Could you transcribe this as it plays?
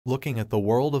Looking at the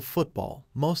world of football,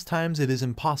 most times it is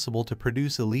impossible to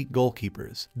produce elite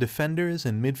goalkeepers, defenders,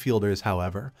 and midfielders.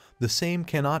 However, the same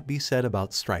cannot be said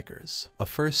about strikers. A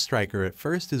first striker at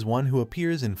first is one who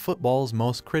appears in football's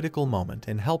most critical moment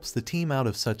and helps the team out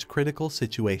of such critical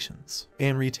situations.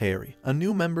 Anirecap, a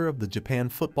new member of the Japan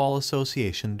Football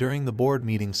Association during the board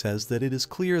meeting, says that it is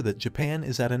clear that Japan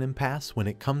is at an impasse when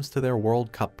it comes to their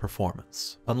World Cup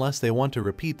performance. Unless they want to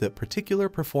repeat that particular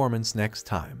performance next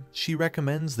time, she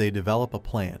recommends they develop a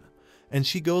plan, and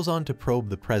she goes on to probe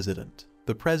the president.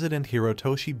 The president,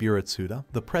 Hirotoshi Buritsuda,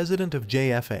 the president of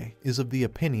JFA, is of the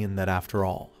opinion that after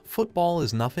all, football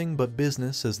is nothing but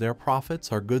business as their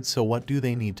profits are good, so what do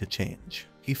they need to change?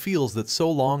 He feels that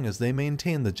so long as they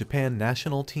maintain the Japan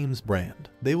national team's brand,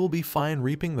 they will be fine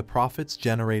reaping the profits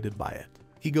generated by it.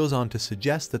 He goes on to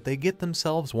suggest that they get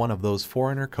themselves one of those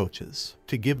foreigner coaches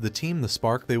to give the team the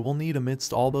spark they will need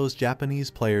amidst all those Japanese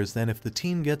players. Then if the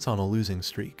team gets on a losing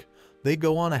streak, they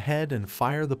go on ahead and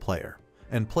fire the player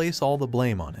and place all the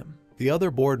blame on him. The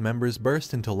other board members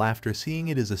burst into laughter, seeing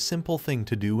it is a simple thing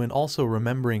to do and also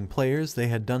remembering players they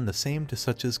had done the same to,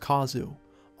 such as Kazu,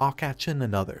 Akachin,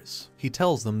 and others. He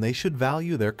tells them they should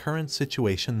value their current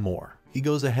situation more. He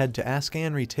goes ahead to ask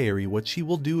Anirecap what she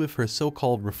will do if her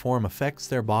so-called reform affects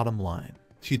their bottom line.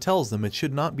 She tells them it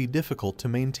should not be difficult to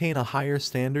maintain a higher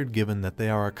standard given that they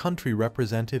are a country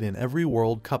represented in every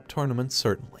World Cup tournament.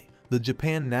 Certainly, the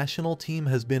Japan national team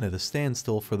has been at a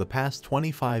standstill for the past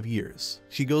 25 years.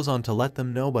 She goes on to let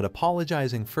them know, but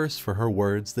apologizing first for her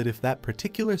words, that if that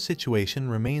particular situation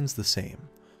remains the same,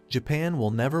 Japan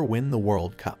will never win the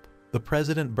World Cup. The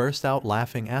president burst out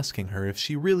laughing, asking her if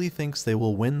she really thinks they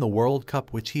will win the World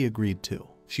Cup, which he agreed to.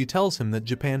 She tells him that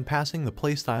Japan passing the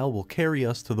playstyle will carry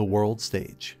us to the world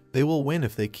stage. They will win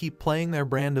if they keep playing their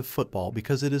brand of football,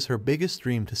 because it is her biggest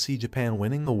dream to see Japan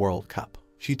winning the World Cup.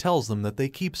 She tells them that they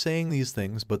keep saying these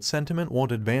things, but sentiment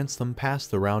won't advance them past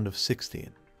the round of 16.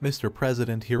 Mr.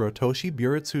 President Hirotoshi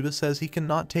Buritsuda says he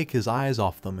cannot take his eyes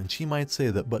off them, and she might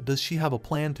say that, but does she have a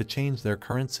plan to change their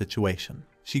current situation?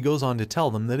 She goes on to tell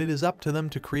them that it is up to them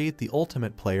to create the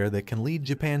ultimate player that can lead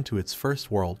Japan to its first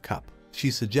World Cup.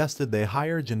 She suggested they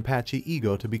hire Jinpachi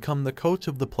Ego to become the coach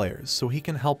of the players so he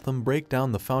can help them break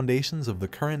down the foundations of the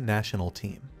current national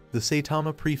team. The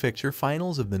Saitama Prefecture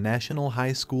finals of the National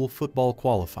High School Football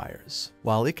Qualifiers.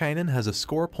 While Ikainen has a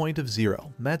score point of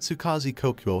 0, Matsukaze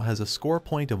Kokuo has a score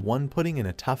point of 1, putting in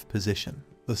a tough position.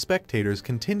 The spectators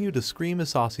continue to scream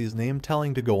Isasi's name,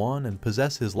 telling to go on and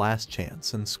possess his last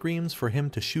chance, and screams for him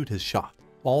to shoot his shot.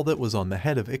 All that was on the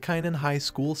head of Ikainen High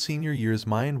School senior year's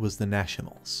mind was the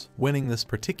Nationals. Winning this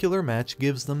particular match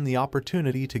gives them the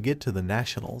opportunity to get to the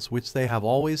Nationals, which they have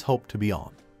always hoped to be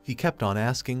on. He kept on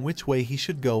asking which way he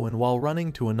should go, and while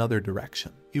running to another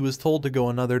direction, he was told to go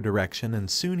another direction, and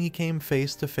soon he came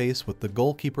face to face with the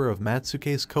goalkeeper of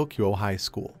Matsukaze Kokuo High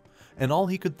School. And all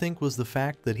he could think was the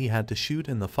fact that he had to shoot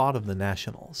in the thought of the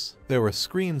Nationals. There were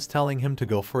screams telling him to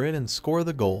go for it and score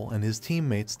the goal, and his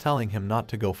teammates telling him not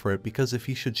to go for it because if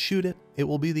he should shoot it, it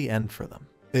will be the end for them.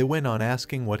 They went on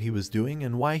asking what he was doing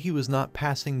and why he was not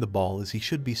passing the ball, as he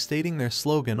should be stating their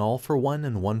slogan, all for one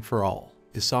and one for all.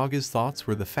 Isaga's thoughts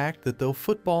were the fact that though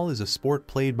football is a sport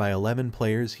played by 11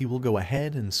 players, he will go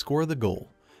ahead and score the goal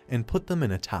and put them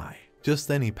in a tie. Just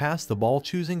then he passed the ball,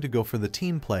 choosing to go for the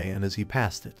team play, and as he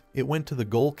passed it, it went to the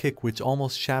goal kick, which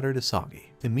almost shattered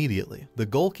Isagi. Immediately, the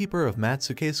goalkeeper of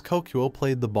Matsukaze Kokuo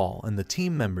played the ball, and the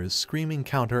team members, screaming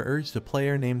counter, urged a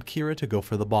player named Kira to go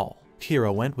for the ball.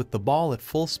 Kira went with the ball at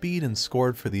full speed and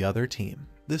scored for the other team.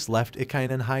 This left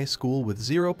Ikainen High School with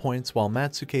 0 points, while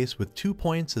Matsukaze with 2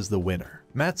 points as the winner.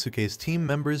 Matsukaze team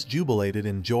members jubilated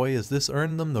in joy, as this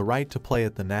earned them the right to play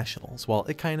at the Nationals, while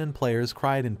Ikainen players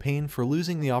cried in pain for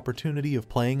losing the opportunity of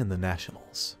playing in the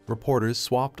Nationals. Reporters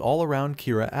swapped all around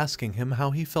Kira, asking him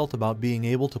how he felt about being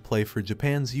able to play for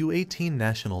Japan's U18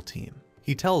 national team.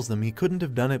 He tells them he couldn't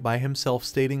have done it by himself,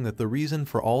 stating that the reason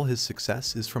for all his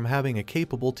success is from having a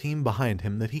capable team behind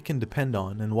him that he can depend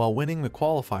on, and while winning the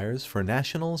qualifiers for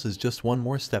Nationals is just one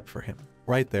more step for him.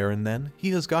 Right there and then, he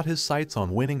has got his sights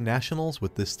on winning Nationals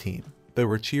with this team. There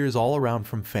were cheers all around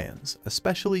from fans,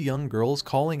 especially young girls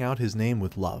calling out his name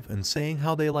with love and saying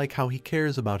how they like how he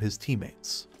cares about his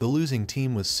teammates. The losing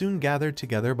team was soon gathered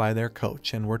together by their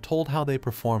coach and were told how they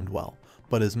performed well,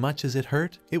 but as much as it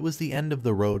hurt, it was the end of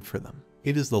the road for them.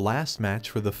 It is the last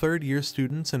match for the third-year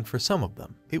students, and for some of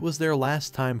them, it was their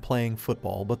last time playing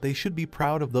football, but they should be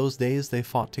proud of those days they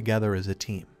fought together as a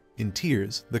team. In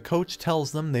tears, the coach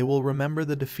tells them they will remember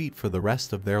the defeat for the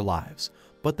rest of their lives,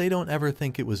 but they don't ever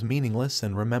think it was meaningless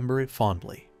and remember it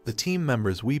fondly. The team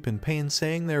members weep in pain,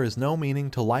 saying there is no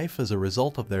meaning to life as a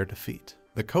result of their defeat.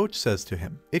 The coach says to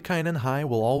him, "Ikainen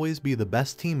will always be the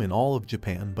best team in all of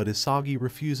Japan," but Isagi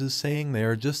refuses, saying they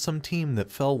are just some team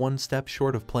that fell one step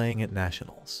short of playing at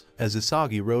nationals. As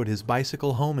Isagi rode his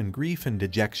bicycle home in grief and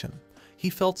dejection, he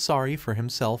felt sorry for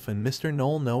himself and Mr.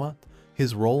 Noah,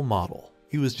 his role model.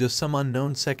 He was just some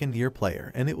unknown second-year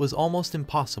player, and it was almost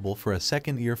impossible for a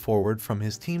second-year forward from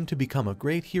his team to become a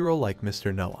great hero like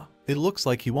Mr. Noah. It looks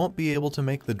like he won't be able to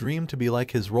make the dream to be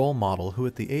like his role model, who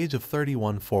at the age of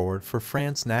 31 forward for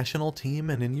France national team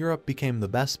and in Europe became the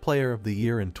best player of the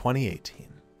year in 2018.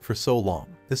 For so long,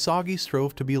 Isagi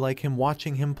strove to be like him,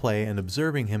 watching him play and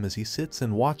observing him as he sits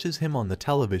and watches him on the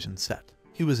television set.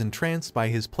 He was entranced by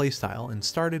his playstyle and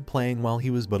started playing while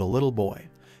he was but a little boy.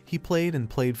 He played and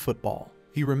played football.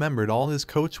 He remembered all his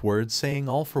coach words saying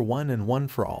all for one and one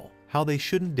for all, how they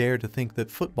shouldn't dare to think that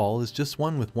football is just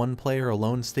one with one player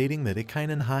alone, stating that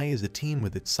Ikainen is a team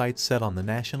with its sights set on the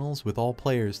nationals with all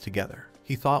players together.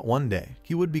 He thought one day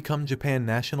he would become Japan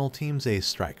national team's ace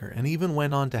striker, and even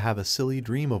went on to have a silly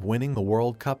dream of winning the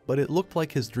World Cup, but it looked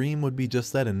like his dream would be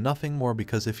just that and nothing more,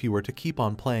 because if he were to keep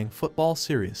on playing football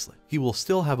seriously, he will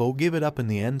still have to give it up in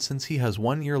the end, since he has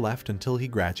 1 year left until he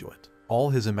graduate. All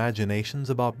his imaginations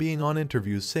about being on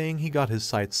interviews saying he got his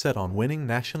sights set on winning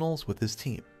nationals with his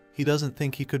team. He doesn't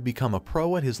think he could become a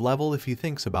pro at his level if he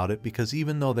thinks about it, because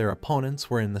even though their opponents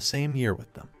were in the same year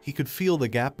with them, he could feel the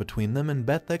gap between them and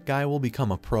bet that guy will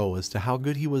become a pro as to how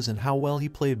good he was and how well he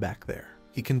played back there.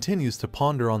 He continues to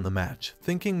ponder on the match,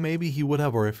 thinking maybe he would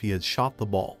have, or if he had shot the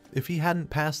ball, if he hadn't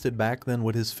passed it back, then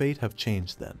would his fate have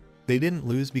changed then? They didn't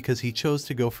lose because he chose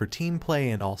to go for team play,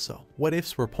 and also, what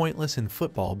ifs were pointless in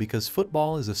football because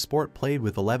football is a sport played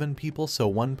with 11 people, so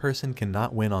one person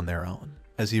cannot win on their own.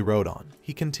 As he rode on,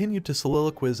 he continued to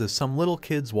soliloquize as some little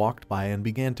kids walked by and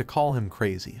began to call him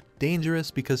crazy,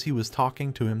 dangerous, because he was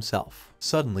talking to himself.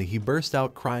 Suddenly he burst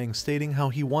out crying, stating how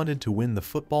he wanted to win the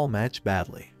football match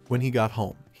badly. When he got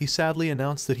home, he sadly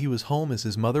announced that he was home as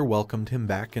his mother welcomed him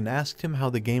back and asked him how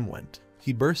the game went.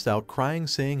 He burst out crying,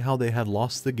 saying how they had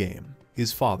lost the game.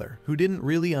 His father, who didn't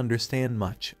really understand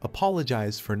much,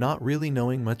 apologized for not really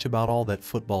knowing much about all that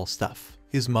football stuff.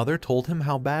 His mother told him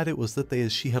how bad it was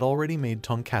that she had already made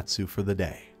tonkatsu for the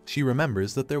day. She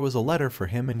remembers that there was a letter for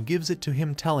him and gives it to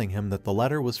him, telling him that the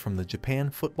letter was from the Japan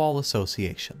Football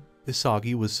Association.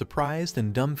 Isagi was surprised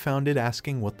and dumbfounded,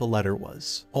 asking what the letter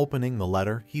was. Opening the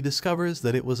letter, he discovers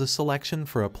that it was a selection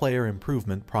for a player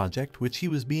improvement project which he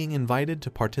was being invited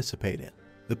to participate in.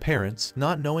 The parents,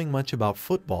 not knowing much about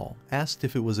football, asked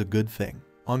if it was a good thing.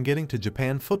 On getting to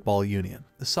Japan Football Union,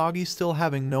 Isagi, still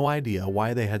having no idea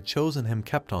why they had chosen him,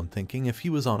 kept on thinking if he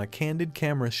was on a candid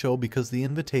camera show because the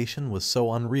invitation was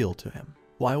so unreal to him.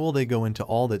 Why will they go into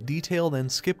all that detail, then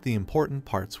skip the important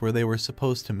parts where they were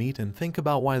supposed to meet and think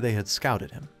about why they had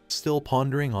scouted him? Still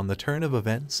pondering on the turn of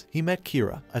events, he met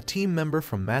Kira, a team member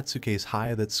from Matsuke's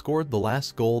High that scored the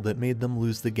last goal that made them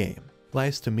lose the game.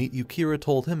 "Nice to meet you," Kira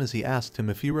told him as he asked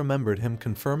him if he remembered him,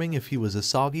 confirming if he was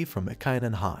Isagi from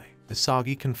Ikainen High.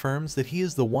 Isagi confirms that he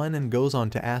is the one and goes on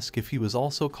to ask if he was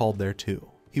also called there too.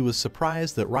 He was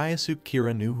surprised that Ryusuke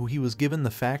Kira knew who he was, given the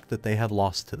fact that they had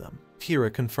lost to them.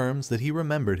 Kira confirms that he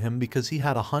remembered him because he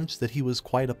had a hunch that he was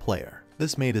quite a player.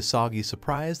 This made Isagi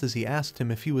surprised as he asked him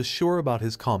if he was sure about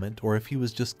his comment or if he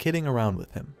was just kidding around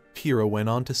with him. Kira went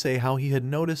on to say how he had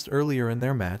noticed earlier in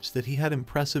their match that he had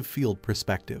impressive field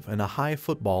perspective and a high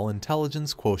football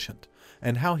intelligence quotient,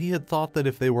 and how he had thought that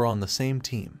if they were on the same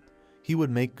team, he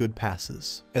would make good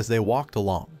passes. As they walked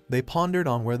along, they pondered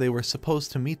on where they were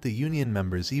supposed to meet the union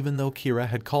members, even though Kira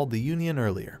had called the union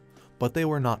earlier, but they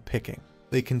were not picking.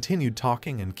 They continued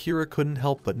talking, and Kira couldn't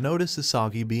help but notice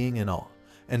Isagi being in awe,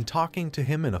 and talking to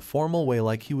him in a formal way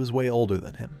like he was way older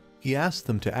than him. He asked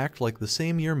them to act like the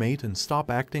same year mate and stop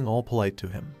acting all polite to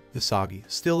him. Isagi,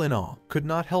 still in awe, could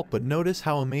not help but notice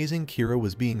how amazing Kira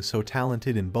was, being so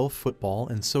talented in both football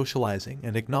and socializing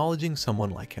and acknowledging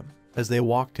someone like him. As they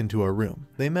walked into a room,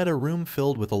 they met a room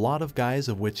filled with a lot of guys,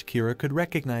 of which Kira could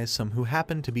recognize some who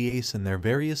happened to be ace in their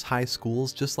various high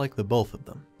schools just like the both of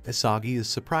them. Isagi is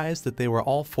surprised that they were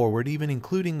all forward, even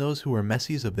including those who were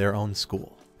messies of their own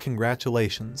school.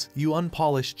 "Congratulations, you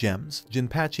unpolished gems."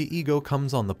 Jinpachi Ego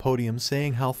comes on the podium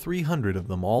saying how 300 of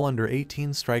them, all under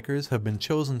 18 strikers, have been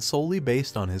chosen solely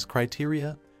based on his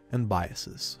criteria and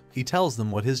biases. He tells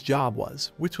them what his job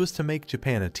was, which was to make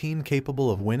Japan a team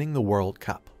capable of winning the World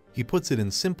Cup. He puts it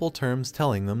in simple terms,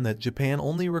 telling them that Japan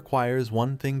only requires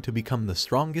one thing to become the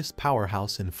strongest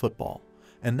powerhouse in football,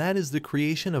 and that is the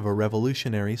creation of a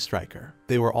revolutionary striker.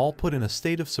 They were all put in a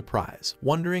state of surprise,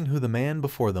 wondering who the man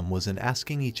before them was and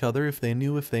asking each other if they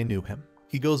knew him.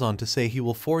 He goes on to say he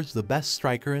will forge the best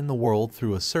striker in the world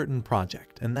through a certain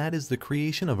project, and that is the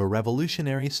creation of a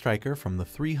revolutionary striker from the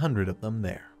 300 of them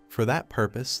there. For that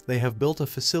purpose, they have built a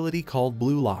facility called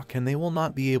Blue Lock, and they will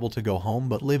not be able to go home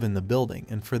but live in the building,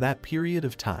 and for that period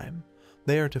of time,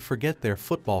 they are to forget their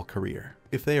football career.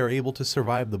 If they are able to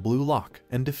survive the Blue Lock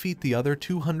and defeat the other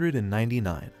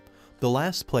 299, the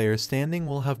last player standing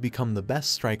will have become the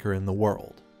best striker in the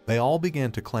world. They all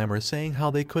began to clamor, saying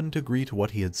how they couldn't agree to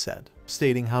what he had said,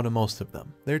 stating how to most of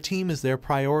them, their team is their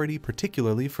priority,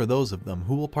 particularly for those of them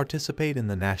who will participate in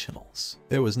the nationals.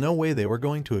 There was no way they were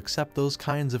going to accept those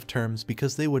kinds of terms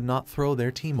because they would not throw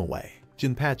their team away.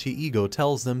 Jinpachi Ego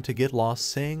tells them to get lost,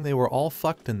 saying they were all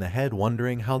fucked in the head,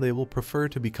 wondering how they will prefer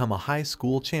to become a high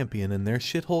school champion in their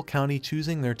shithole county,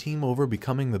 choosing their team over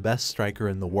becoming the best striker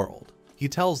in the world. He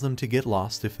tells them to get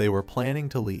lost if they were planning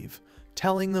to leave,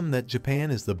 telling them that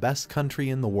Japan is the best country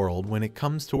in the world when it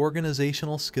comes to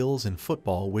organizational skills in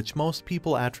football, which most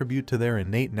people attribute to their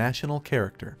innate national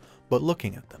character, but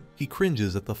looking at them, he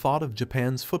cringes at the thought of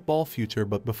Japan's football future.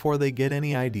 But before they get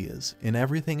any ideas, in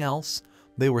everything else,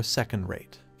 they were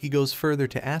second-rate. He goes further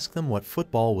to ask them what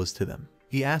football was to them.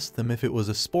 He asked them if it was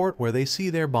a sport where they see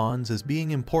their bonds as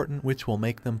being important, which will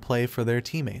make them play for their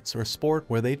teammates, or sport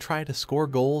where they try to score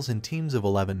goals in teams of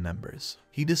 11 members.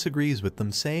 He disagrees with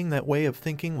them, saying that way of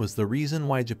thinking was the reason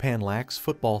why Japan lacks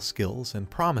football skills, and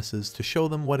promises to show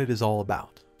them what it is all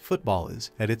about. Football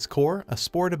is, at its core, a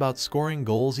sport about scoring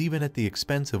goals even at the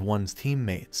expense of one's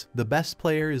teammates. The best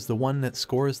player is the one that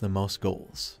scores the most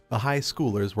goals. The high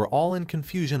schoolers were all in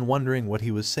confusion, wondering what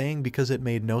he was saying because it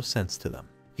made no sense to them.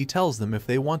 He tells them if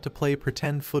they want to play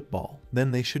pretend football,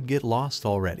 then they should get lost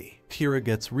already. Kira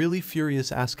gets really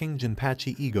furious, asking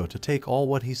Jinpachi Ego to take all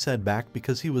what he said back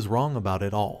because he was wrong about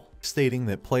it all, stating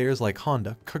that players like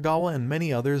Honda, Kagawa and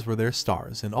many others were their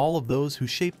stars, and all of those who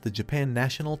shaped the Japan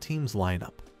national team's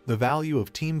lineup. The value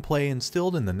of team play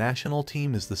instilled in the national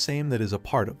team is the same that is a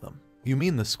part of them. You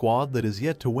mean the squad that is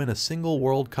yet to win a single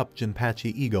World Cup?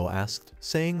 Jinpachi Ego asked,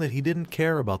 saying that he didn't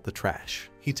care about the trash.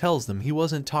 He tells them he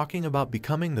wasn't talking about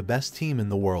becoming the best team in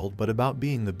the world, but about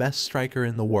being the best striker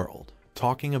in the world.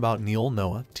 Talking about Neil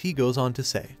Noah, T goes on to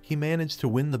say he managed to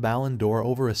win the Ballon d'Or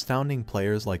over astounding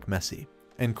players like Messi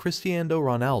and Cristiano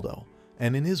Ronaldo,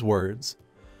 and in his words,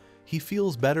 he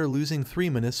feels better losing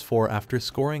 3-4 after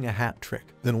scoring a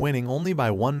hat-trick than winning only by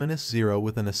 1-0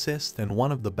 with an assist, and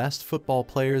one of the best football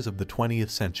players of the 20th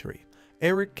century.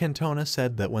 Eric Cantona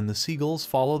said that when the seagulls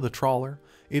follow the trawler,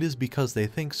 it is because they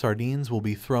think sardines will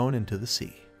be thrown into the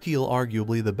sea. Heel,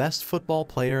 arguably the best football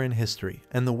player in history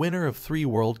and the winner of 3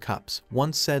 World Cups,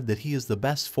 once said that he is the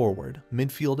best forward,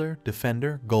 midfielder,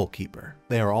 defender, goalkeeper.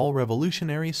 They are all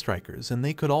revolutionary strikers, and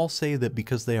they could all say that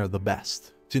because they are the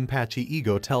best. Jinpachi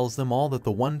Ego tells them all that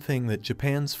the one thing that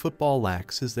Japan's football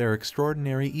lacks is their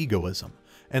extraordinary egoism,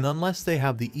 and unless they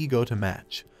have the ego to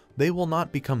match, they will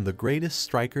not become the greatest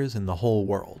strikers in the whole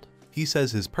world. He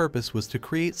says his purpose was to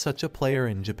create such a player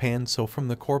in Japan, so from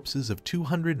the corpses of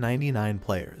 299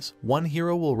 players, one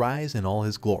hero will rise in all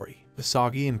his glory.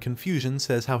 Isagi in confusion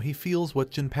says how he feels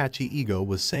what Jinpachi Ego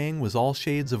was saying was all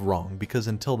shades of wrong, because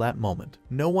until that moment,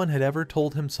 no one had ever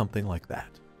told him something like that.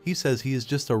 He says he is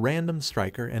just a random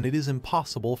striker and it is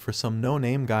impossible for some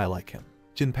no-name guy like him.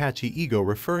 Jinpachi Ego,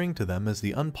 referring to them as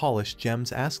the unpolished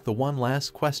gems, asked the one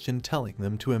last question, telling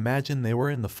them to imagine they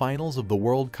were in the finals of the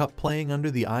World Cup, playing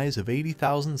under the eyes of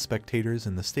 80,000 spectators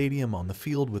in the stadium, on the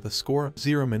field with a score of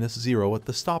 0-0 at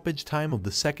the stoppage time of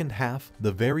the second half,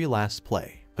 the very last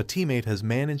play. A teammate has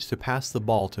managed to pass the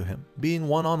ball to him, being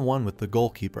one-on-one with the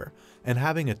goalkeeper, and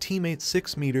having a teammate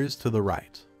 6 meters to the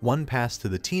right. One pass to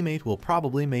the teammate will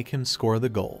probably make him score the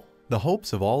goal. The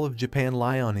hopes of all of Japan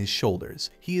lie on his shoulders.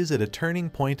 He is at a turning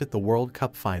point at the World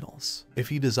Cup finals. If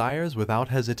he desires without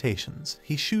hesitations,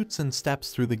 he shoots and steps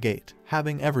through the gate,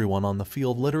 having everyone on the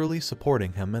field literally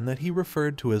supporting him, and that he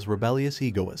referred to as rebellious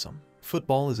egoism.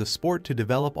 Football is a sport to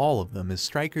develop all of them as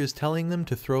strikers, telling them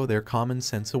to throw their common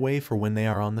sense away, for when they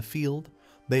are on the field,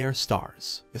 they are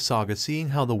stars. Isaga, seeing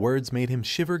how the words made him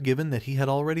shiver, given that he had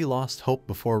already lost hope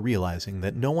before realizing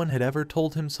that no one had ever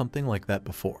told him something like that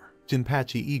before.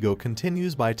 Jinpachi Ego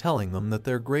continues by telling them that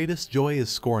their greatest joy is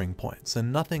scoring points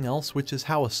and nothing else, which is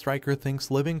how a striker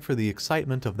thinks, living for the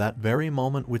excitement of that very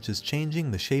moment which is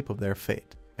changing the shape of their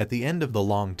fate. At the end of the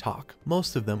long talk,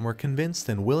 most of them were convinced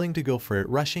and willing to go for it,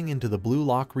 rushing into the Blue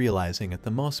Lock, realizing at the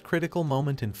most critical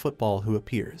moment in football who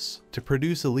appears to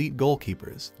produce elite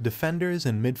goalkeepers, defenders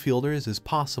and midfielders is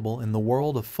possible in the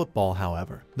world of football.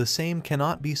 However, the same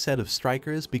cannot be said of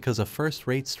strikers, because a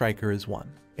first-rate striker is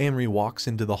one Amri walks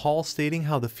into the hall stating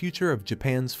how the future of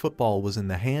Japan's football was in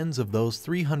the hands of those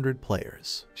 300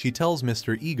 players. She tells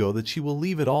Mr. Ego that she will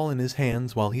leave it all in his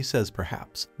hands, while he says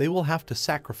perhaps they will have to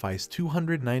sacrifice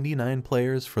 299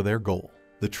 players for their goal.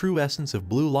 The true essence of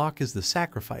Blue Lock is the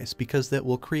sacrifice, because that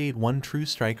will create one true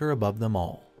striker above them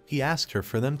all. He asked her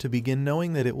for them to begin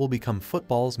knowing that it will become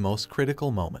football's most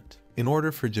critical moment. In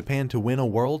order for Japan to win a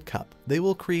World Cup, they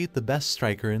will create the best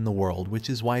striker in the world, which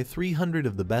is why 300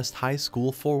 of the best high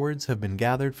school forwards have been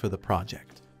gathered for the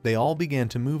project. They all began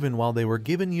to move in while they were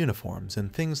given uniforms,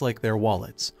 and things like their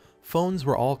wallets, phones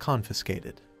were all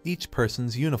confiscated. Each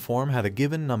person's uniform had a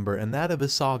given number, and that of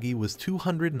Isagi was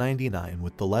 299.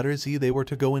 With the letters E, they were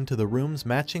to go into the rooms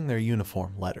matching their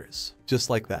uniform letters. Just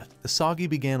like that, Isagi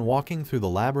began walking through the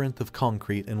labyrinth of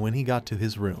concrete, and when he got to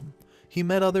his room, he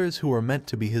met others who were meant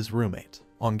to be his roommate.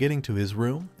 On getting to his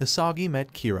room, Isagi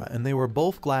met Kira, and they were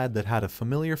both glad that had a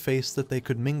familiar face that they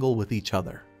could mingle with each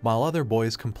other, while other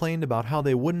boys complained about how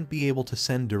they wouldn't be able to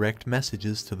send direct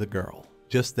messages to the girl.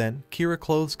 Just then, Kira's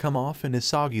clothes come off and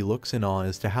Isagi looks in awe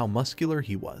as to how muscular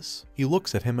he was. He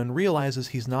looks at him and realizes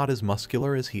he's not as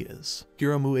muscular as he is.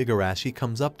 Hiramu Igarashi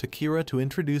comes up to Kira to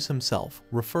introduce himself,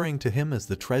 referring to him as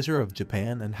the treasure of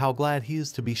Japan and how glad he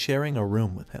is to be sharing a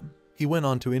room with him. He went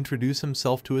on to introduce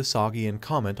himself to Isagi and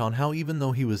comment on how even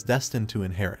though he was destined to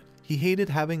inherit, he hated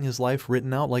having his life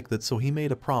written out like that, so he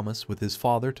made a promise with his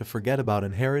father to forget about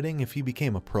inheriting if he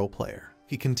became a pro player.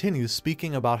 He continues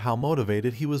speaking about how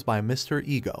motivated he was by Mr.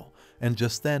 Ego, and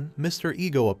just then, Mr.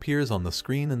 Ego appears on the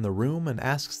screen in the room and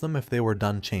asks them if they were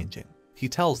done changing. He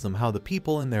tells them how the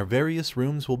people in their various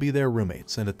rooms will be their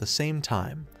roommates and at the same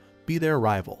time, be their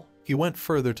rival. He went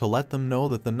further to let them know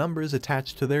that the numbers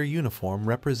attached to their uniform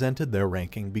represented their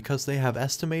ranking because they have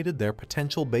estimated their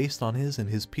potential based on his and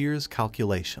his peers'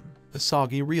 calculation.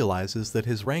 Isagi realizes that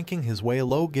his ranking is way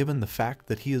low given the fact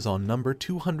that he is on number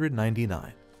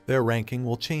 299. Their ranking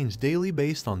will change daily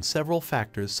based on several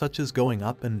factors such as going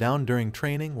up and down during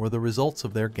training or the results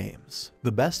of their games.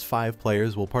 The best 5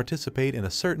 players will participate in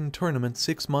a certain tournament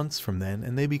 6 months from then,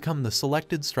 and they become the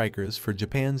selected strikers for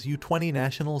Japan's U20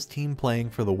 nationals team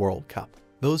playing for the World Cup.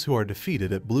 Those who are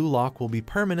defeated at Blue Lock will be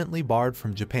permanently barred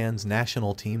from Japan's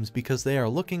national teams because they are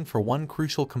looking for one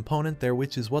crucial component there,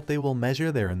 which is what they will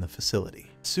measure there in the facility.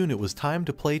 Soon it was time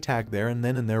to play tag there and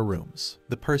then in their rooms.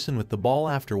 The person with the ball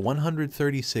after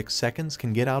 136 seconds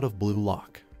can get out of Blue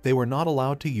Lock. They were not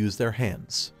allowed to use their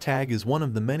hands. Tag is one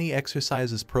of the many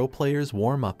exercises pro players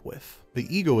warm up with. The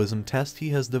egoism test he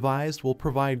has devised will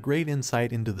provide great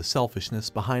insight into the selfishness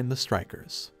behind the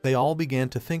strikers. They all began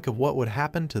to think of what would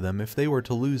happen to them if they were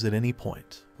to lose at any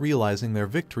point. Realizing their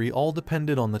victory all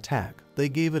depended on the tag, they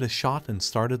gave it a shot and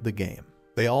started the game.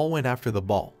 They all went after the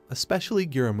ball, especially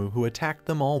Giramu, who attacked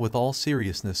them all with all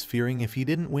seriousness, fearing if he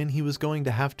didn't win he was going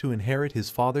to have to inherit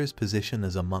his father's position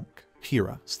as a monk.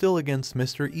 Kira, still against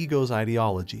Mr. Ego's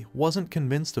ideology, wasn't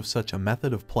convinced of such a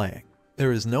method of playing.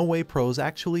 There is no way pros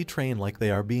actually train like they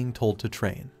are being told to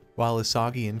train. While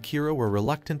Isagi and Kira were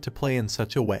reluctant to play in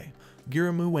such a way,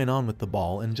 Giramu went on with the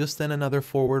ball, and just then another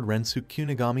forward, Rensu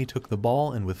Kunigami, took the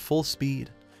ball and with full speed,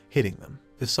 hitting them.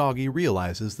 Isagi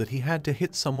realizes that he had to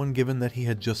hit someone given that he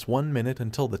had just 1 minute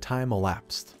until the time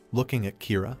elapsed. Looking at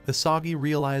Kira, Isagi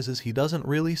realizes he doesn't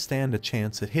really stand a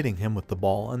chance at hitting him with the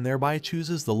ball and thereby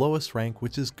chooses the lowest rank,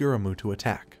 which is Giramu, to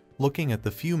attack. Looking at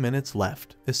the few minutes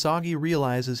left, Isagi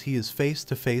realizes he is face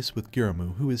to face with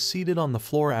Giramu, who is seated on the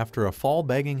floor after a fall,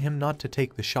 begging him not to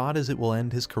take the shot as it will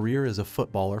end his career as a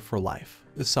footballer for life.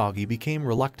 Isagi became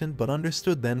reluctant but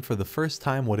understood then for the first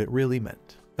time what it really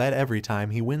meant. That every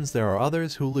time he wins there are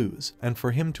others who lose, and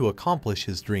for him to accomplish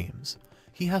his dreams,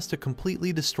 he has to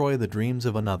completely destroy the dreams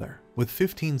of another. With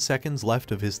 15 seconds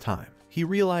left of his time, he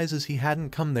realizes he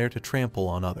hadn't come there to trample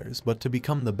on others but to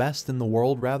become the best in the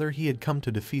world. Rather, he had come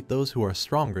to defeat those who are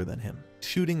stronger than him.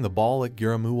 Shooting the ball at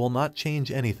Giramu will not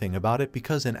change anything about it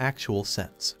because in actual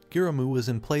sense, Giramu was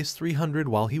in place 300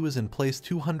 while he was in place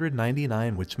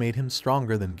 299, which made him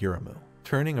stronger than Giramu.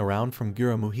 Turning around from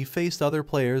Giramu, he faced other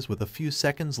players with a few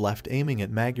seconds left, aiming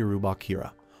at Maguru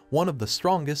Bakira, one of the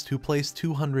strongest, who placed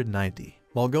 290.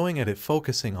 While going at it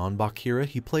focusing on Bakira,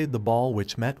 he played the ball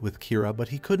which met with Kira, but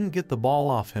he couldn't get the ball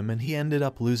off him and he ended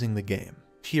up losing the game.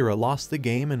 Kira lost the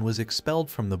game and was expelled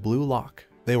from the Blue Lock.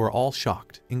 They were all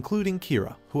shocked, including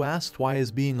Kira, who asked why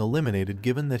is being eliminated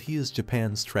given that he is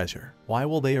Japan's treasure. Why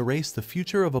will they erase the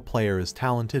future of a player as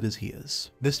talented as he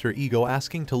is? Mr. Ego,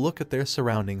 asking to look at their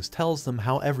surroundings, tells them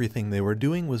how everything they were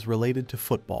doing was related to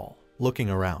football. Looking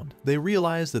around, they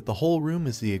realize that the whole room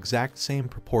is the exact same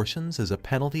proportions as a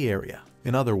penalty area.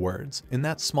 In other words, in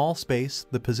that small space,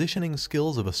 the positioning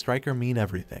skills of a striker mean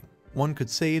everything. One could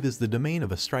say it is the domain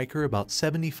of a striker. About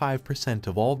 75%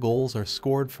 of all goals are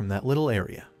scored from that little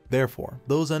area. Therefore,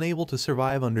 those unable to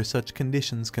survive under such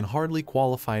conditions can hardly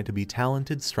qualify to be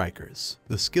talented strikers.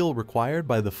 The skill required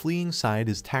by the fleeing side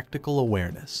is tactical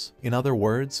awareness. In other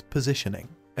words, positioning.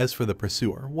 As for the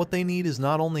pursuer, what they need is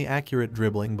not only accurate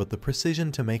dribbling but the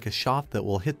precision to make a shot that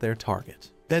will hit their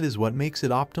target. That is what makes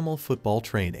it optimal football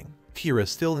training. Kira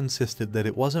still insisted that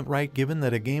it wasn't right given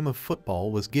that a game of football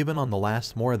was given on the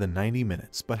last more than 90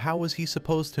 minutes, but how was he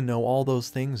supposed to know all those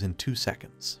things in 2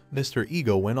 seconds? Mr.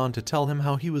 Ego went on to tell him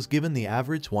how he was given the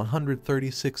average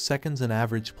 136 seconds an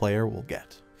average player will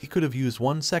get. He could have used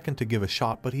 1 second to give a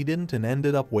shot, but he didn't and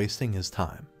ended up wasting his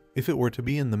time. If it were to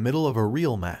be in the middle of a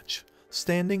real match,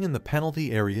 standing in the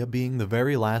penalty area being the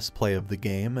very last play of the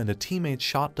game and a teammate's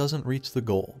shot doesn't reach the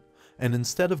goal, and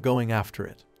instead of going after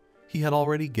it, he had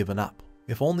already given up.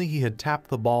 If only he had tapped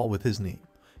the ball with his knee,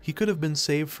 he could have been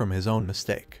saved from his own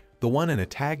mistake. The one in a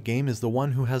tag game is the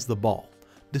one who has the ball,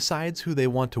 decides who they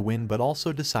want to win but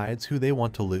also decides who they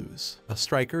want to lose. A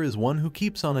striker is one who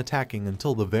keeps on attacking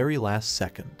until the very last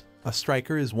second. A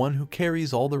striker is one who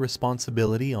carries all the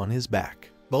responsibility on his back.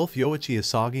 Both Yoichi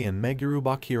Asagi and Meguru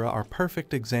Bakira are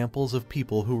perfect examples of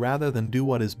people who rather than do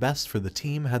what is best for the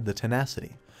team had the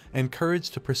tenacity and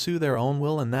courage to pursue their own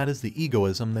will, and that is the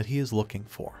egoism that he is looking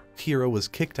for. Kira was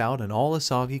kicked out and all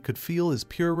Asagi could feel is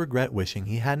pure regret, wishing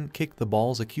he hadn't kicked the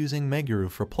balls, accusing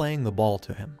Meguru for playing the ball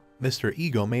to him. Mr.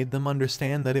 Ego made them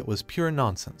understand that it was pure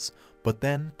nonsense, but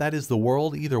then, that is the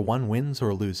world, either one wins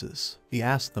or loses. He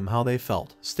asked them how they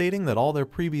felt, stating that all their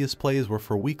previous plays were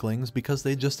for weaklings because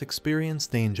they just experienced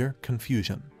danger,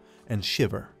 confusion, and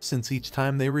shiver. Since each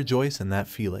time they rejoice in that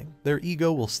feeling, their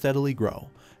ego will steadily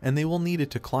grow, and they will need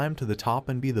it to climb to the top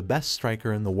and be the best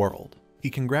striker in the world. He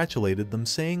congratulated them,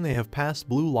 saying they have passed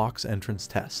Blue Lock's entrance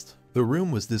test. The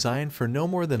room was designed for no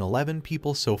more than 11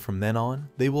 people, so from then on,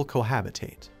 they will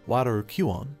cohabitate. Wataru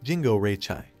Kyuon, Jingo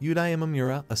Reichai, Yudai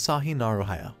Imamura, Asahi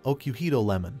Naruhaya, Okuhito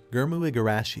Lemon, Gurmu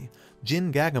Igarashi,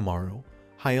 Jin Gagamaru,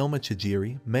 Hayoma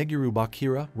Chijiri, Meguru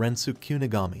Bakira, Rensuke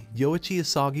Kunigami, Yoichi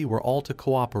Asagi were all to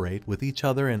cooperate with each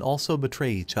other and also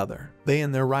betray each other. They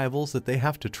and their rivals that they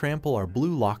have to trample are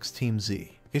Blue Lock's Team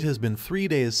Z. It has been 3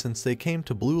 days since they came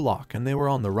to Blue Lock and they were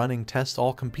on the running test,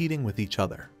 all competing with each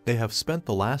other. They have spent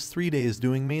the last 3 days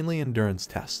doing mainly endurance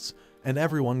tests, and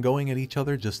everyone going at each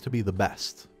other just to be the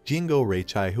best. Jingo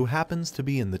Reichai, who happens to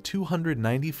be in the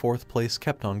 294th place,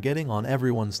 kept on getting on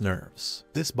everyone's nerves.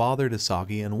 This bothered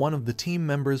Asagi, and one of the team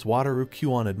members, Wataru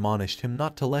Kyuon, admonished him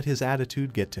not to let his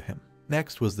attitude get to him.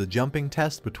 Next was the jumping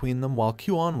test between them. While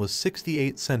Kyuon was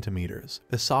 68 centimeters,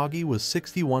 Asagi was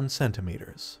 61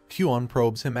 centimeters. Kyuon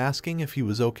probes him, asking if he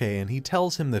was okay, and he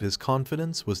tells him that his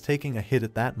confidence was taking a hit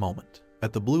at that moment.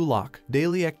 At the Blue Lock,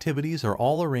 daily activities are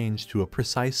all arranged to a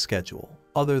precise schedule.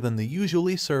 Other than the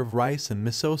usually serve rice and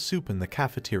miso soup in the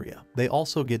cafeteria, they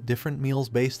also get different meals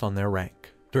based on their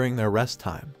rank. During their rest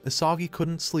time, Asagi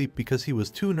couldn't sleep because he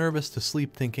was too nervous to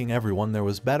sleep, thinking everyone there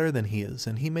was better than he is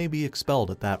and he may be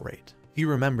expelled at that rate. He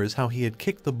remembers how he had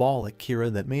kicked the ball at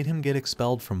Kira that made him get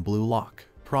expelled from Blue Lock,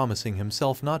 promising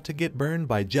himself not to get burned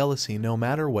by jealousy no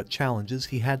matter what challenges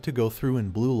he had to go through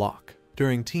in Blue Lock.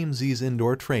 During Team Z's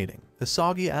indoor training,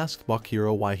 Asagi asked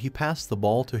Bakira why he passed the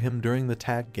ball to him during the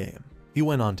tag game. He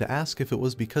went on to ask if it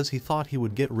was because he thought he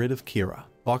would get rid of Kira.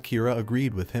 Bakira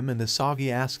agreed with him, and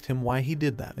Asagi asked him why he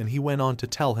did that, and he went on to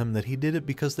tell him that he did it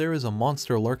because there is a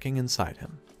monster lurking inside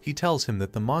him. He tells him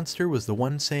that the monster was the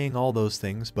one saying all those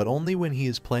things, but only when he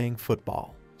is playing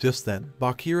football. Just then,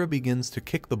 Bakira begins to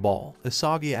kick the ball.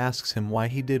 Asagi asks him why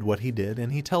he did what he did,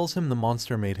 and he tells him the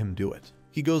monster made him do it.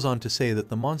 He goes on to say that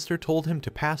the monster told him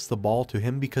to pass the ball to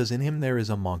him because in him there is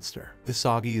a monster.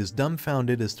 Asagi is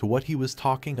dumbfounded as to what he was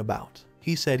talking about.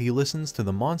 He said he listens to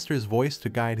the monster's voice to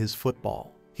guide his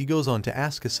football. He goes on to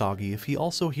ask Asagi if he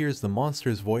also hears the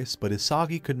monster's voice, but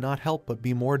Asagi could not help but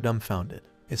be more dumbfounded.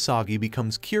 Asagi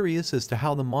becomes curious as to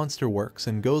how the monster works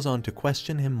and goes on to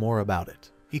question him more about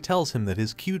it. He tells him that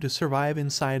his cue to survive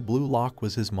inside Blue Lock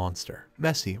was his monster.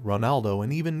 Messi, Ronaldo,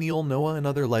 and even Neil, Noah, and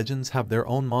other legends have their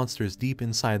own monsters deep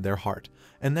inside their heart,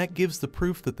 and that gives the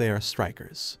proof that they are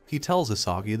strikers. He tells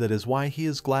Asagi that is why he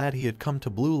is glad he had come to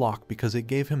Blue Lock, because it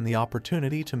gave him the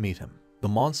opportunity to meet him. The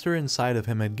monster inside of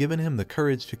him had given him the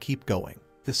courage to keep going.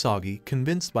 Asagi,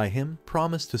 convinced by him,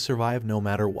 promised to survive no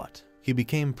matter what. He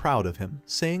became proud of him,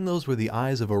 saying those were the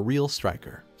eyes of a real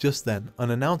striker. Just then,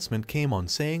 an announcement came on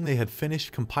saying they had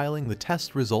finished compiling the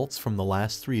test results from the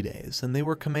last 3 days, and they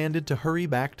were commanded to hurry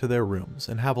back to their rooms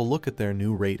and have a look at their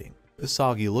new rating.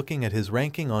 Usagi, looking at his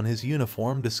ranking on his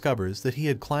uniform, discovers that he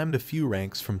had climbed a few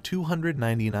ranks from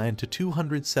 299 to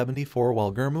 274,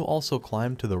 while Germu also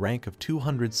climbed to the rank of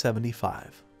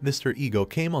 275. Mr. Ego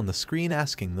came on the screen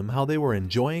asking them how they were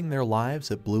enjoying their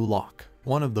lives at Blue Lock.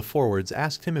 One of the forwards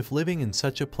asked him if living in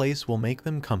such a place will make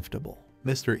them comfortable.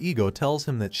 Mr. Ego tells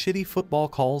him that shitty football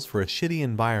calls for a shitty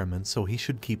environment, so he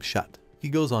should keep shut. He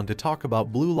goes on to talk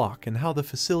about Blue Lock and how the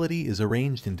facility is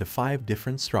arranged into 5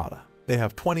 different strata. They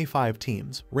have 25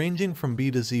 teams, ranging from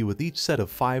B to Z, with each set of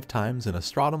 5 times in a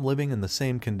stratum living in the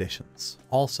same conditions.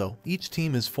 Also, each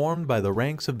team is formed by the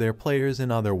ranks of their players.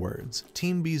 In other words,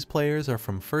 Team B's players are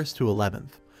from 1st to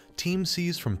 11th, Team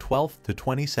C's from 12th to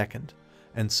 22nd,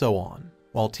 and so on.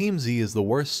 While Team Z is the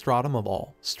worst stratum of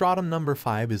all, stratum number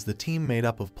 5 is the team made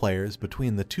up of players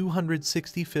between the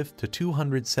 265th to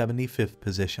 275th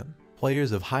position.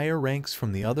 Players of higher ranks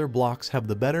from the other blocks have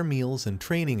the better meals and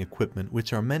training equipment,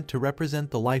 which are meant to represent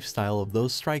the lifestyle of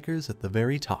those strikers at the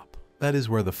very top. That is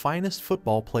where the finest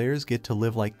football players get to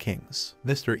live like kings.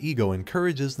 Mr. Ego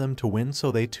encourages them to win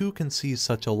so they too can see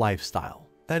such a lifestyle.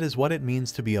 That is what it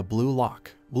means to be a Blue Lock.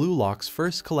 Blue Lock's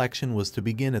first collection was to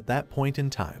begin at that point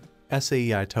in time.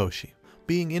 Sai Toshi,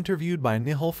 being interviewed by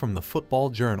Nihil from the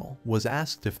Football Journal, was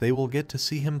asked if they will get to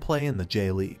see him play in the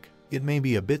J-League. It may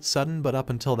be a bit sudden, but up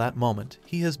until that moment,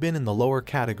 he has been in the lower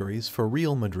categories for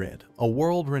Real Madrid, a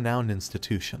world-renowned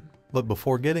institution. But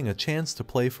before getting a chance to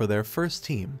play for their first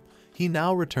team, he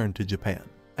now returned to Japan.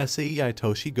 Sai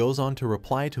Toshi goes on to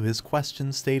reply to his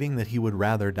question, stating that he would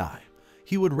rather die.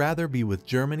 He would rather be with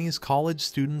Germany's college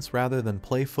students rather than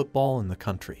play football in the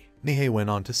country. Nihei went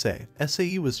on to say,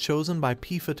 Sai was chosen by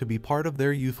PIFA to be part of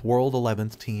their Youth World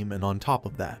 11th team, and on top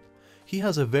of that, he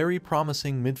has a very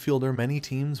promising midfielder many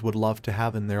teams would love to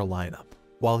have in their lineup.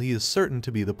 While he is certain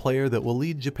to be the player that will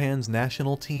lead Japan's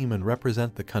national team and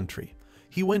represent the country,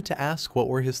 he went to ask what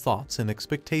were his thoughts and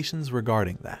expectations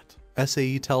regarding that.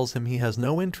 Sai tells him he has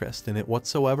no interest in it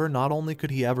whatsoever. Not only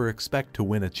could he ever expect to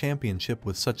win a championship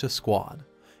with such a squad,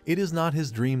 it is not his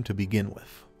dream to begin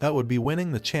with. That would be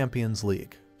winning the Champions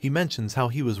League. He mentions how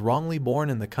he was wrongly born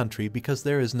in the country because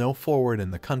there is no forward in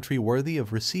the country worthy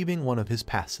of receiving one of his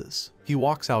passes. He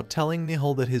walks out telling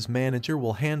Nihil that his manager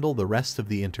will handle the rest of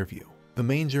the interview. The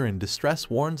manager, in distress,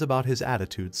 warns about his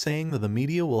attitude, saying that the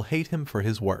media will hate him for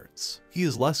his words. He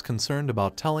is less concerned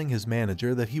about telling his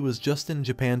manager that he was just in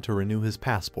Japan to renew his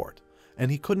passport,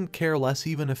 and he couldn't care less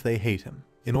even if they hate him,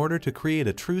 in order to create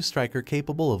a true striker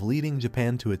capable of leading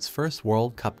Japan to its first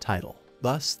World Cup title.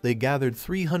 Thus, they gathered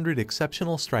 300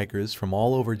 exceptional strikers from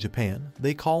all over Japan.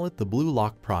 They call it the Blue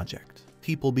Lock Project.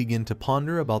 People begin to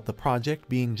ponder about the project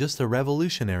being just a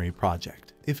revolutionary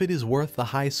project, if it is worth the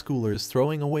high schoolers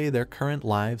throwing away their current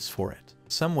lives for it.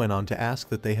 Some went on to ask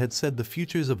that they had said the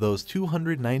futures of those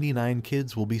 299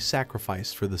 kids will be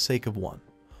sacrificed for the sake of one.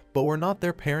 But were not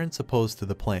their parents opposed to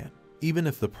the plan? Even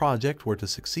if the project were to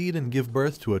succeed and give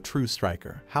birth to a true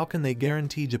striker, how can they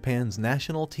guarantee Japan's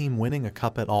national team winning a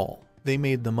cup at all? They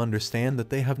made them understand that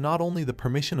they have not only the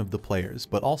permission of the players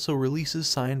but also releases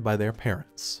signed by their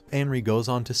parents. Henry goes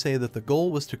on to say that the goal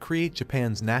was to create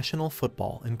Japan's national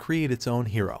football and create its own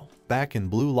hero. Back in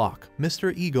Blue Lock,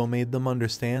 Mr. Ego made them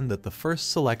understand that the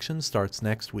first selection starts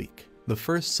next week. The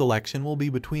first selection will be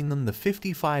between them, the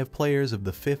 55 players of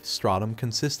the 5th stratum,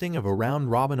 consisting of a round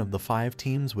robin of the 5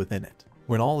 teams within it.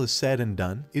 When all is said and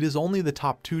done, it is only the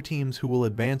top 2 teams who will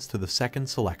advance to the second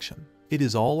selection. It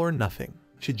is all or nothing.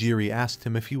 Shijiri asked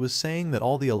him if he was saying that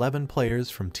all the 11 players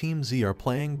from Team Z are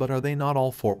playing, but are they not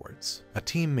all forwards? A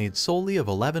team made solely of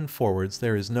 11 forwards,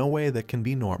 there is no way that can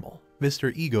be normal.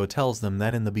 Mr. Ego tells them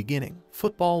that in the beginning,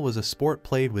 football was a sport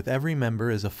played with every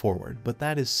member as a forward, but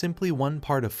that is simply one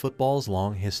part of football's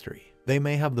long history. They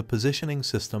may have the positioning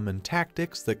system and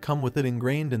tactics that come with it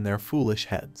ingrained in their foolish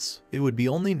heads. It would be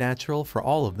only natural for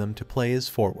all of them to play as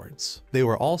forwards. They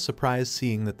were all surprised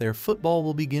seeing that their football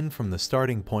will begin from the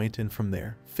starting point and from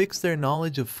there, fix their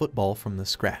knowledge of football from the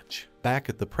scratch. Back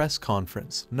at the press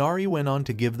conference, Nari went on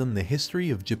to give them the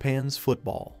history of Japan's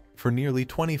football. For nearly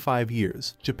 25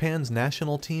 years, Japan's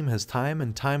national team has time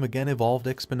and time again evolved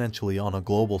exponentially on a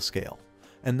global scale.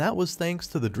 And that was thanks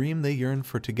to the dream they yearned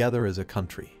for together as a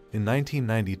country. In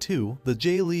 1992, the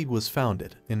J-League was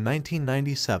founded. In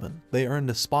 1997, they earned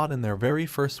a spot in their very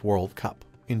first World Cup.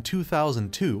 In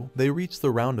 2002, they reached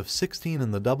the round of 16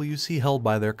 in the WC held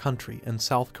by their country and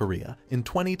South Korea. In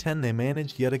 2010, they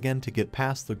managed yet again to get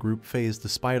past the group phase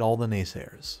despite all the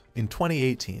naysayers. In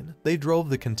 2018, they drove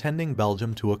the contending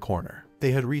Belgium to a corner.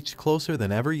 They had reached closer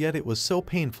than ever, yet it was so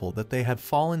painful that they had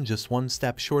fallen just one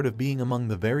step short of being among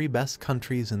the very best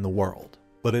countries in the world.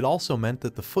 But it also meant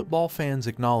that the football fans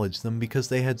acknowledged them because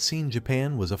they had seen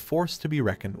Japan was a force to be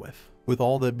reckoned with. With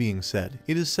all that being said,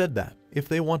 it is said that, if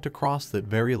they want to cross that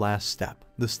very last step,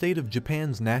 the state of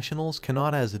Japan's nationals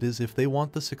cannot as it is if they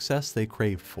want the success they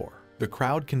craved for. The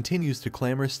crowd continues to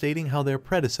clamor, stating how their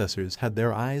predecessors had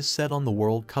their eyes set on the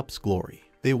World Cup's glory.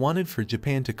 They wanted for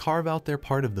Japan to carve out their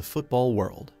part of the football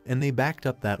world, and they backed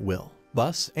up that will.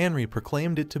 Thus, Anri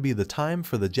proclaimed it to be the time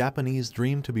for the Japanese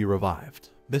dream to be revived.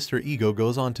 Mr. Ego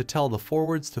goes on to tell the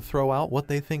forwards to throw out what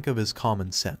they think of as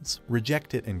common sense,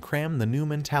 reject it, and cram the new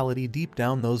mentality deep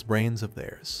down those brains of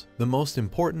theirs. The most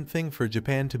important thing for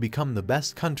Japan to become the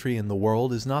best country in the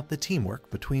world is not the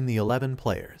teamwork between the 11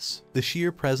 players. The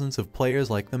sheer presence of players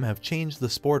like them have changed the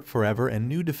sport forever, and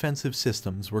new defensive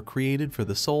systems were created for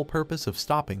the sole purpose of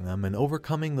stopping them and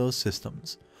overcoming those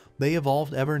systems. They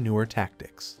evolved ever newer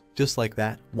tactics. Just like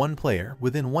that, one player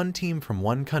within one team from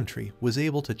one country was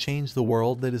able to change the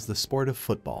world that is the sport of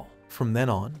football. From then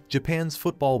on, Japan's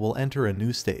football will enter a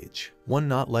new stage, one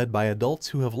not led by adults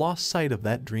who have lost sight of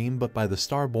that dream but by the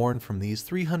star born from these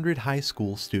 300 high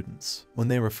school students. When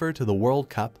they refer to the World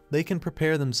Cup, they can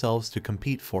prepare themselves to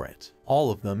compete for it.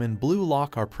 All of them in Blue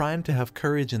Lock are primed to have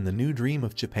courage in the new dream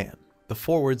of Japan. The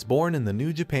forwards born in the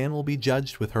new Japan will be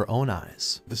judged with her own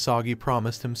eyes. Isagi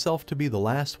promised himself to be the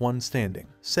last one standing,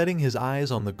 setting his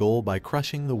eyes on the goal by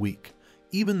crushing the weak,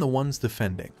 even the ones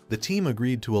defending. The team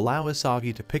agreed to allow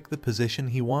Isagi to pick the position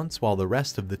he wants while the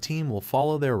rest of the team will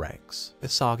follow their ranks.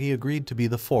 Isagi agreed to be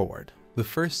the forward. The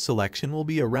first selection will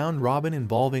be a round robin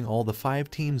involving all the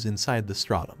 5 teams inside the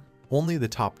stratum. Only the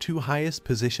top 2 highest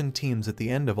positioned teams at the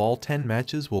end of all 10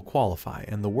 matches will qualify,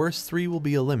 and the worst 3 will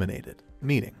be eliminated.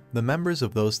 Meaning, the members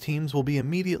of those teams will be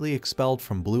immediately expelled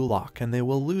from Blue Lock and they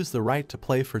will lose the right to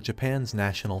play for Japan's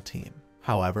national team.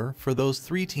 However, for those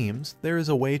 3 teams, there is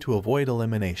a way to avoid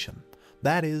elimination.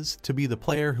 That is, to be the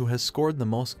player who has scored the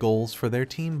most goals for their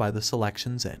team by the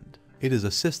selection's end. It is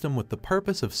a system with the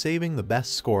purpose of saving the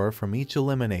best scorer from each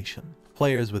elimination.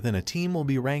 Players within a team will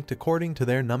be ranked according to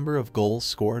their number of goals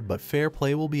scored, but fair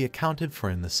play will be accounted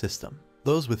for in the system.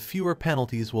 Those with fewer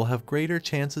penalties will have greater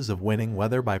chances of winning,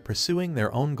 whether by pursuing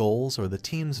their own goals or the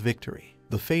team's victory.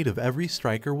 The fate of every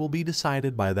striker will be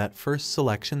decided by that first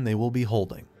selection they will be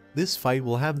holding. This fight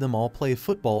will have them all play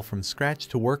football from scratch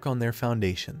to work on their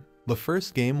foundation. The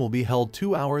first game will be held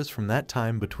 2 hours from that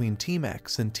time between Team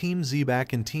X and Team Z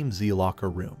back in Team Z locker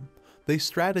room. They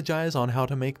strategize on how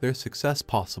to make their success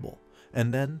possible,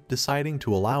 and then, deciding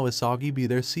to allow Isagi be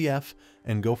their CF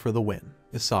and go for the win.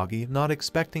 Isagi, not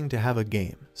expecting to have a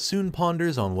game, soon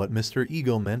ponders on what Mr.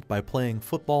 Ego meant by playing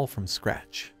football from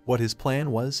scratch. What his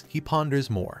plan was, he ponders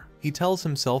more. He tells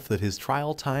himself that his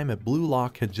trial time at Blue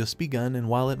Lock had just begun, and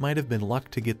while it might have been luck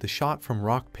to get the shot from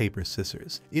rock, paper,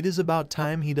 scissors, it is about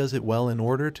time he does it well in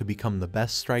order to become the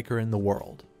best striker in the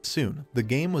world. Soon, the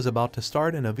game was about to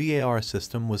start and a VAR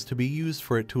system was to be used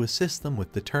for it to assist them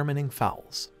with determining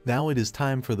fouls. Now it is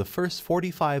time for the first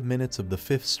 45 minutes of the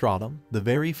 5th stratum, the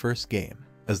very first game.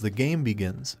 As the game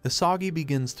begins, Isagi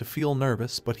begins to feel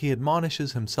nervous, but he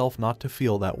admonishes himself not to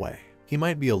feel that way. He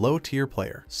might be a low-tier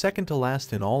player, second to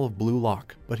last in all of Blue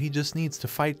Lock, but he just needs to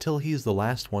fight till he is the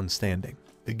last one standing.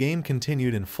 The game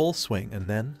continued in full swing, and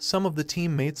then some of the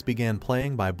teammates began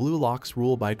playing by Blue Lock's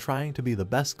rule by trying to be the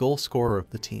best goal scorer of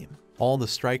the team. All the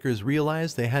strikers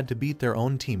realized they had to beat their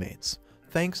own teammates,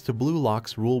 thanks to Blue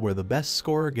Lock's rule where the best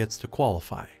scorer gets to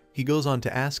qualify. He goes on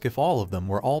to ask if all of them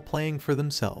were all playing for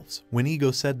themselves. When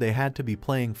Ego said they had to be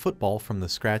playing football from the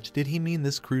scratch, did he mean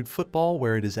this crude football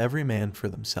where it is every man for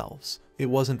themselves? It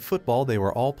wasn't football they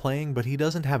were all playing, but he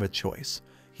doesn't have a choice.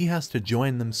 He has to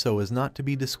join them so as not to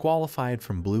be disqualified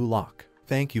from Blue Lock.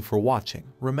 Thank you for watching.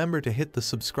 Remember to hit the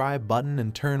subscribe button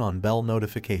and turn on bell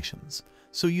notifications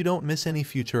so you don't miss any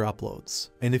future uploads.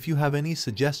 And if you have any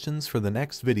suggestions for the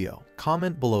next video,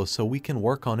 comment below so we can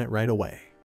work on it right away.